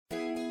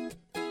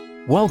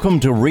Welcome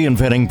to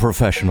Reinventing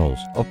Professionals,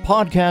 a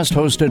podcast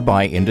hosted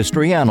by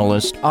industry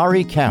analyst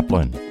Ari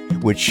Kaplan,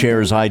 which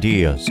shares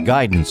ideas,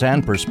 guidance,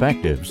 and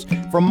perspectives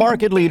from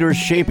market leaders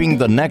shaping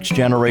the next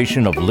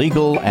generation of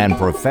legal and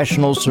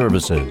professional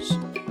services.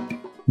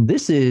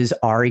 This is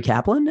Ari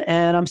Kaplan,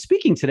 and I'm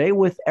speaking today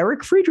with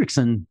Eric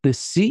Friedrichsen, the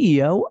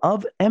CEO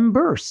of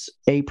Emburse,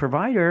 a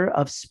provider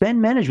of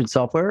spend management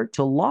software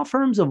to law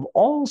firms of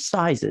all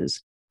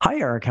sizes. Hi,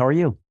 Eric. How are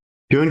you?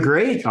 Doing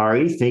great,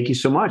 Ari. Thank you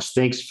so much.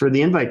 Thanks for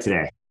the invite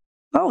today.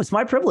 Oh, it's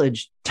my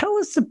privilege. Tell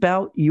us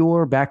about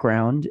your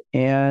background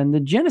and the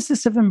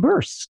genesis of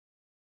Emburse.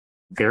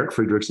 Eric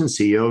Friedrichsen,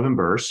 CEO of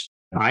Emburse.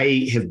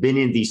 I have been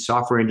in the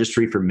software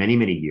industry for many,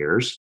 many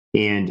years.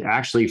 And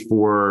actually,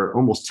 for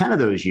almost 10 of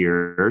those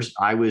years,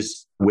 I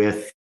was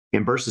with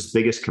Emburse's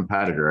biggest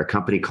competitor, a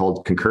company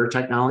called Concur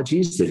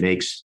Technologies that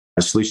makes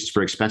solutions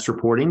for expense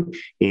reporting.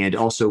 And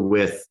I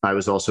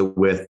was also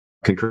with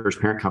Concur's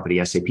parent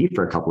company, SAP,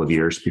 for a couple of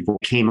years before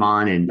I came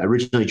on and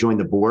originally joined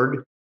the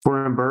board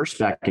for Emburse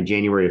back in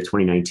January of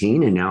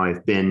 2019. And now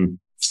I've been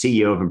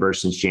CEO of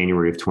Emburse since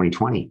January of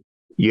 2020.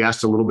 You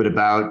asked a little bit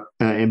about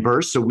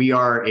Emburse. So we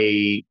are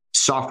a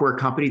software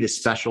company that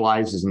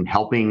specializes in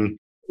helping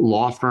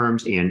law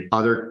firms and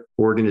other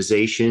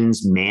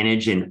organizations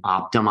manage and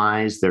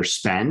optimize their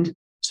spend.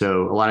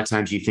 So a lot of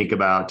times you think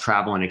about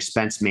travel and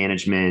expense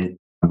management,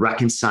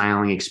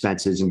 reconciling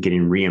expenses and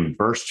getting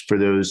reimbursed for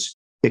those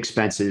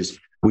expenses.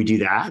 We do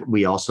that.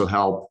 We also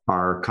help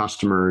our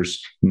customers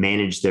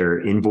manage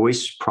their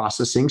invoice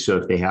processing. So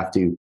if they have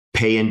to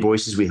pay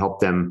invoices, we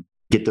help them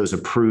get those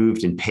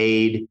approved and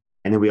paid.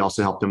 And then we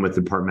also help them with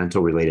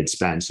departmental related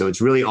spend. So it's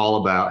really all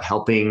about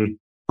helping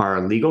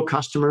our legal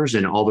customers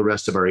and all the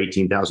rest of our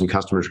 18,000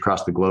 customers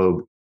across the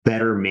globe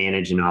better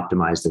manage and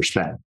optimize their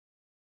spend.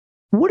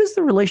 What is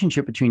the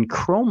relationship between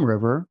Chrome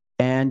River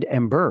and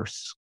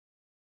Emburse?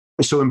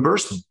 So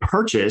Emburse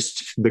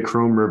purchased the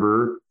Chrome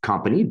River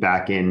company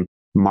back in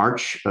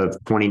March of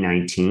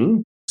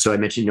 2019. So I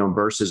mentioned,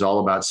 Emburse is all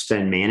about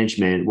spend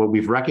management. What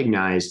we've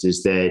recognized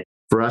is that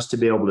for us to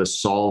be able to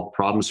solve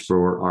problems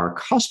for our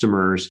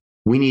customers,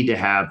 we need to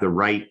have the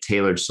right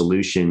tailored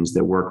solutions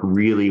that work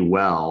really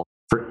well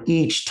for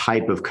each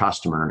type of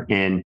customer.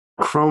 And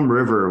Chrome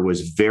River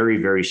was very,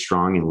 very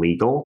strong in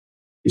legal,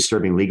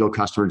 serving legal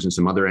customers and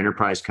some other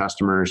enterprise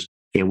customers.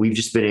 And we've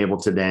just been able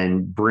to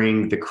then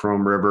bring the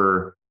Chrome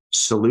River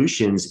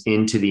solutions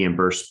into the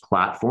Emburse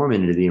platform,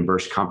 into the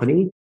Emburse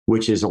company,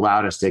 which has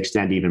allowed us to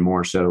extend even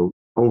more. So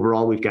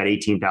overall, we've got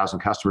 18,000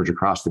 customers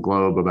across the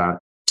globe, about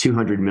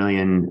 $200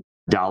 million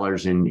in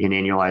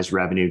annualized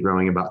revenue,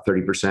 growing about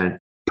 30%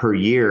 per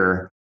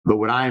year. But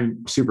what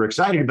I'm super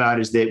excited about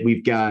is that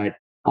we've got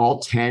all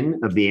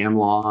 10 of the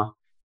AmLaw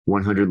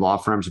 100 law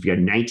firms. We've got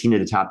 19 of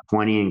the top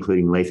 20,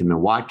 including Latham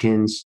 &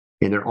 Watkins,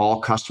 and they're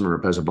all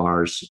customers of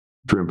ours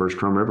through Emburse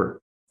Chrome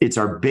River. It's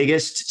our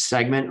biggest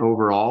segment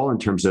overall in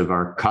terms of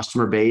our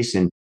customer base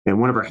and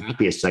one of our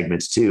happiest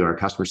segments too. Our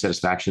customer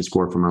satisfaction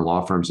score from our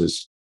law firms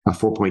is a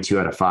 4.2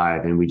 out of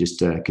 5. And we just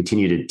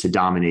continue to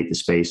dominate the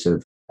space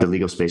of the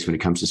legal space when it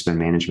comes to spend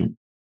management.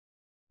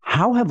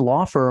 How have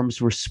law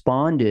firms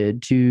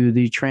responded to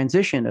the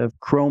transition of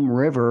Chrome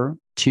River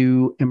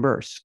to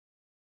Emburse?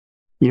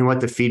 You know what?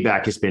 The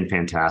feedback has been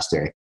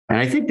fantastic. And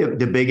I think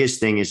the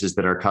biggest thing is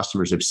that our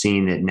customers have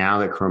seen that now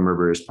that Chrome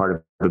River is part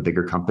of a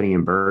bigger company,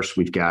 Emburse,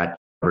 we've got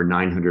over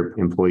 900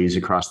 employees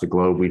across the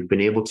globe. We've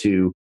been able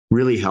to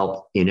really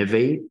help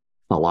innovate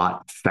a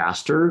lot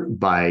faster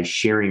by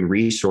sharing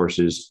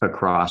resources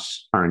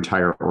across our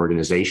entire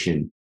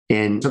organization.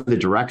 And some of the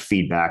direct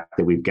feedback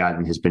that we've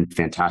gotten has been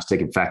fantastic.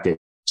 In fact,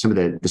 some of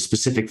the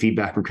specific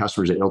feedback from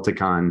customers at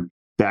ILTACON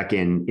back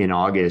in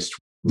August,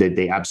 that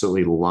they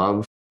absolutely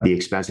love the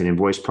expense and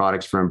invoice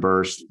products for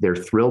Emburse. They're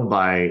thrilled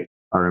by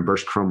our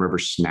Emburse Chrome River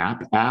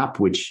Snap app,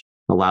 which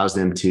allows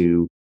them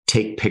to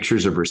take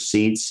pictures of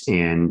receipts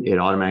and it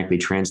automatically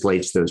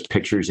translates those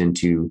pictures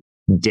into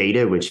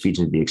data, which feeds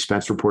into the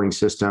expense reporting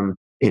system.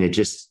 And it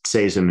just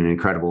saves them an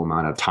incredible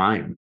amount of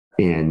time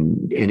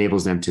and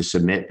enables them to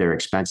submit their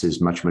expenses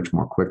much, much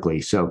more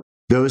quickly. So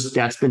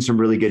that's been some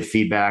really good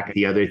feedback.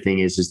 The other thing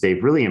is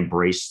they've really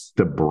embraced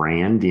the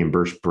brand, the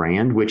Emburse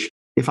brand, which,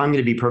 if I'm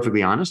going to be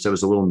perfectly honest, I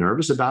was a little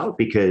nervous about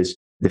because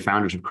the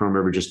founders of Chrome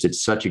River just did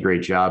such a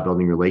great job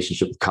building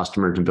relationship with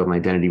customers and building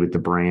identity with the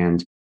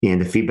brand. And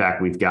the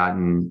feedback we've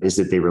gotten is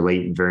that they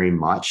relate very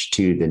much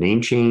to the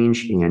name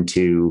change and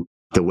to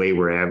the way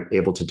we're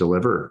able to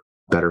deliver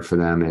better for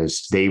them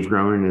as they've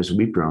grown and as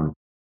we've grown.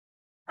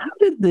 How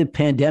did the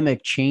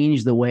pandemic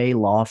change the way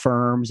law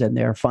firms and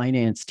their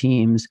finance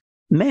teams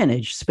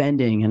manage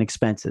spending and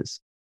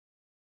expenses?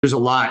 There's a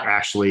lot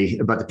actually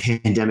about the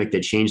pandemic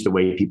that changed the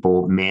way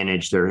people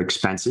manage their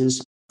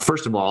expenses.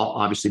 First of all,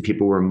 obviously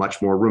people were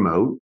much more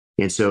remote.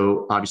 And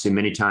so obviously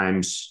many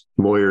times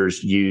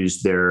lawyers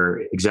use their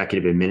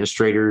executive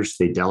administrators,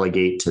 they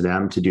delegate to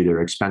them to do their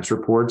expense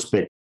reports.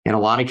 But in a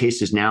lot of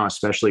cases now,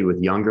 especially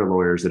with younger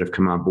lawyers that have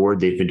come on board,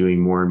 they've been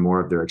doing more and more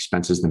of their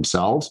expenses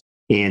themselves.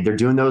 And they're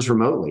doing those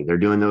remotely. They're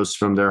doing those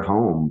from their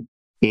home.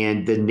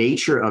 And the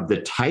nature of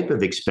the type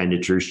of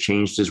expenditures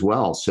changed as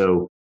well.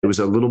 So it was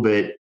a little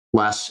bit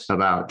less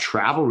about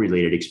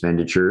travel-related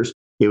expenditures.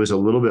 It was a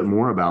little bit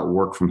more about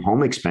work from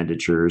home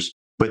expenditures,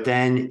 but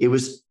then it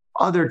was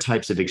other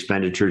types of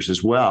expenditures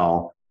as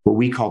well, what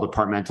we call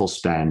departmental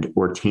spend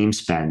or team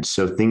spend.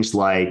 So things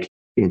like,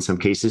 in some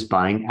cases,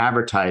 buying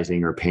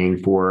advertising or paying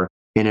for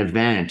an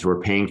event or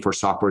paying for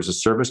software as a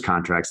service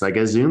contracts like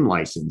a Zoom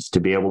license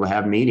to be able to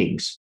have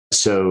meetings.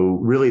 So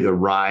really the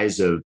rise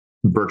of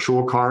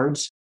virtual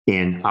cards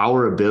and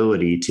our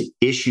ability to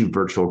issue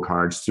virtual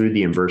cards through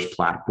the Emburse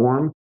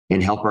platform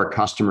and help our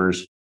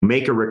customers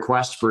make a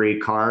request for a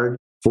card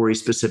for a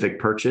specific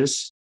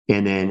purchase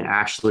and then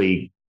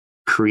actually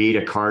create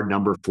a card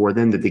number for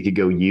them that they could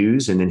go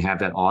use and then have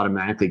that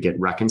automatically get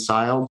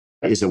reconciled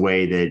is a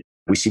way that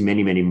we see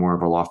many, many more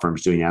of our law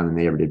firms doing now than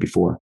they ever did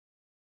before.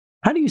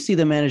 How do you see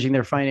them managing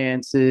their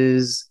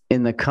finances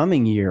in the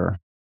coming year?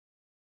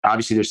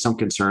 Obviously, there's some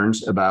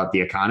concerns about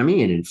the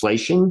economy and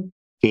inflation.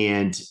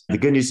 And the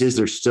good news is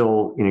there's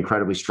still an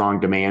incredibly strong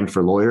demand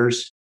for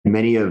lawyers.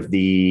 Many of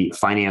the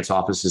finance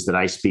offices that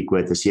I speak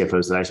with, the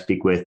CFOs that I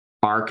speak with,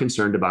 are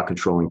concerned about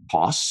controlling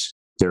costs.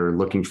 They're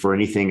looking for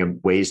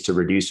ways to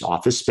reduce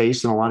office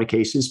space in a lot of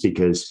cases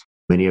because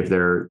many of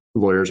their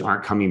lawyers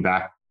aren't coming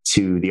back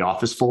to the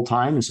office full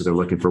time. And so they're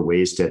looking for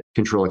ways to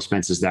control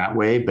expenses that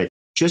way. But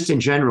just in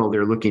general,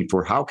 they're looking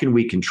for how can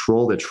we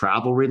control the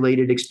travel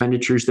related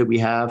expenditures that we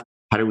have?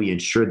 How do we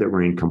ensure that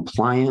we're in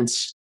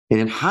compliance? And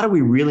then how do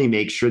we really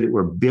make sure that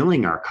we're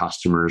billing our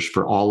customers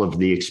for all of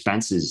the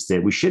expenses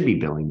that we should be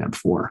billing them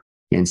for?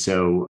 And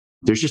so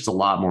there's just a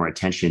lot more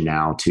attention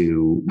now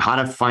to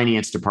how do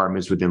finance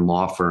departments within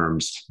law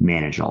firms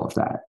manage all of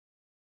that.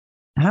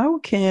 How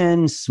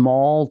can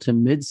small to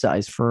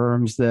mid-sized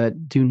firms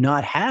that do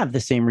not have the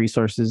same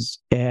resources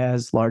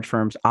as large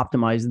firms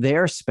optimize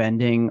their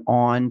spending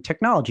on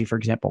technology, for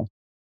example?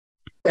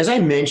 As I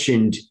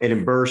mentioned, at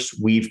Emburse,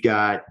 we've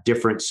got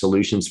different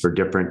solutions for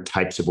different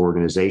types of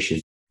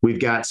organizations. We've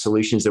got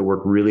solutions that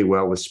work really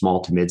well with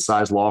small to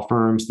mid-sized law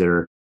firms.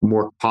 They're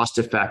more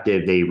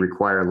cost-effective. They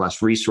require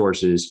less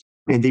resources.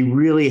 And they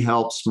really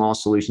help small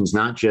solutions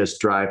not just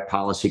drive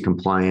policy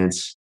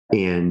compliance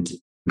and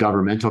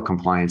governmental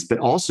compliance, but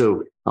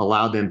also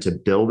allow them to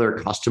bill their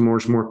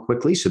customers more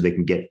quickly so they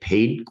can get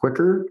paid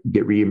quicker,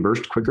 get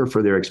reimbursed quicker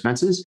for their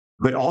expenses,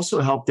 but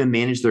also help them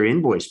manage their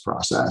invoice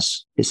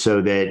process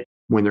so that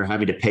when they're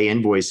having to pay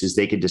invoices,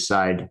 they can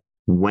decide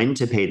when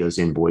to pay those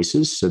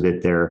invoices so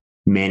that they're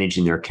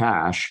managing their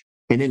cash,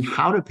 and then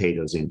how to pay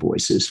those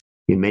invoices.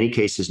 In many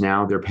cases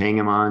now, they're paying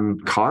them on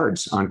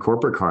cards, on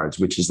corporate cards,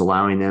 which is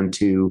allowing them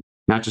to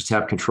not just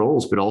have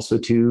controls, but also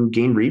to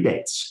gain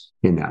rebates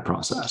in that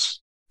process.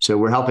 So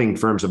we're helping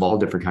firms of all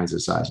different kinds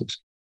of sizes.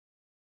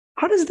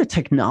 How does the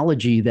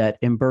technology that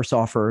Emburse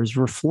offers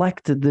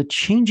reflect the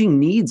changing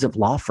needs of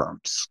law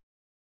firms?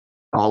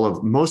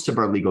 Most of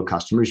our legal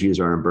customers use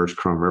our Emburse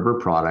Chrome River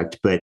product,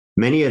 but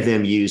many of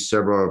them use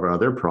several of our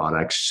other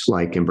products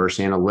like Emburse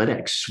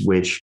Analytics,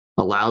 which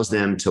allows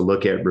them to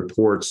look at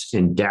reports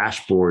and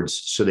dashboards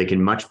so they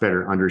can much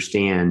better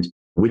understand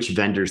which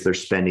vendors they're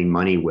spending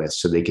money with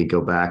so they can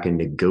go back and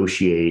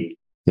negotiate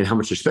and how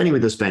much they're spending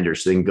with those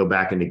vendors so they can go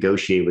back and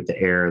negotiate with the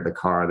air, the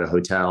car, the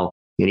hotel,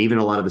 and even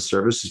a lot of the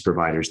services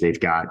providers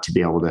they've got to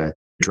be able to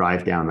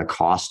drive down the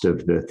cost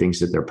of the things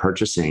that they're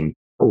purchasing.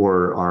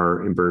 Or our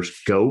Emburse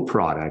Go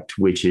product,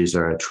 which is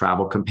our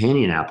travel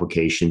companion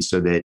application so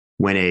that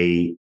when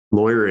a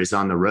lawyer is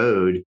on the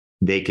road,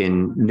 they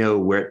can know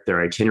where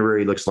their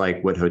itinerary looks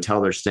like, what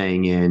hotel they're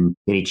staying in,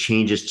 any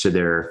changes to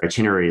their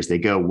itinerary as they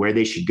go, where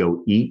they should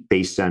go eat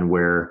based on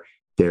where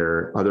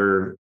their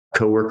other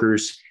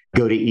coworkers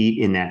go to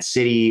eat in that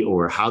city,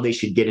 or how they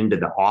should get into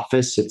the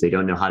office if they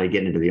don't know how to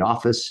get into the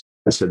office.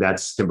 So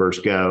that's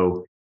Emburse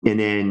Go. And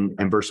then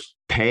Emburse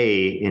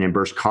Pay and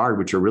Emburse Card,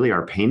 which are really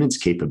our payments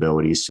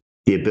capabilities,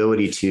 the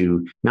ability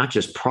to not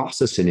just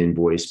process an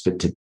invoice, but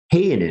to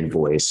pay an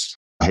invoice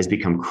has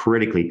become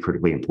critically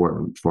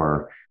important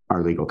for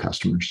our legal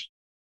customers.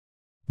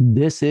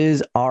 This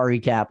is Ari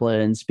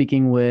Kaplan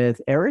speaking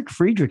with Eric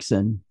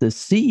Friedrichsen, the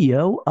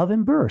CEO of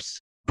Emburse,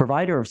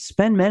 provider of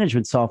spend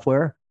management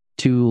software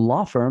to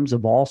law firms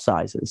of all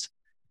sizes.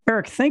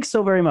 Eric, thanks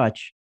so very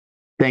much.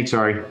 Thanks,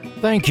 Ari.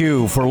 Thank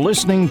you for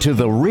listening to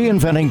the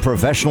Reinventing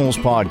Professionals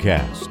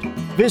podcast.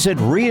 Visit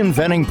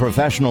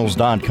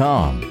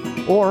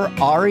reinventingprofessionals.com or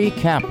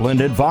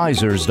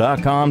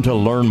arikaplanadvisors.com to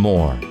learn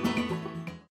more.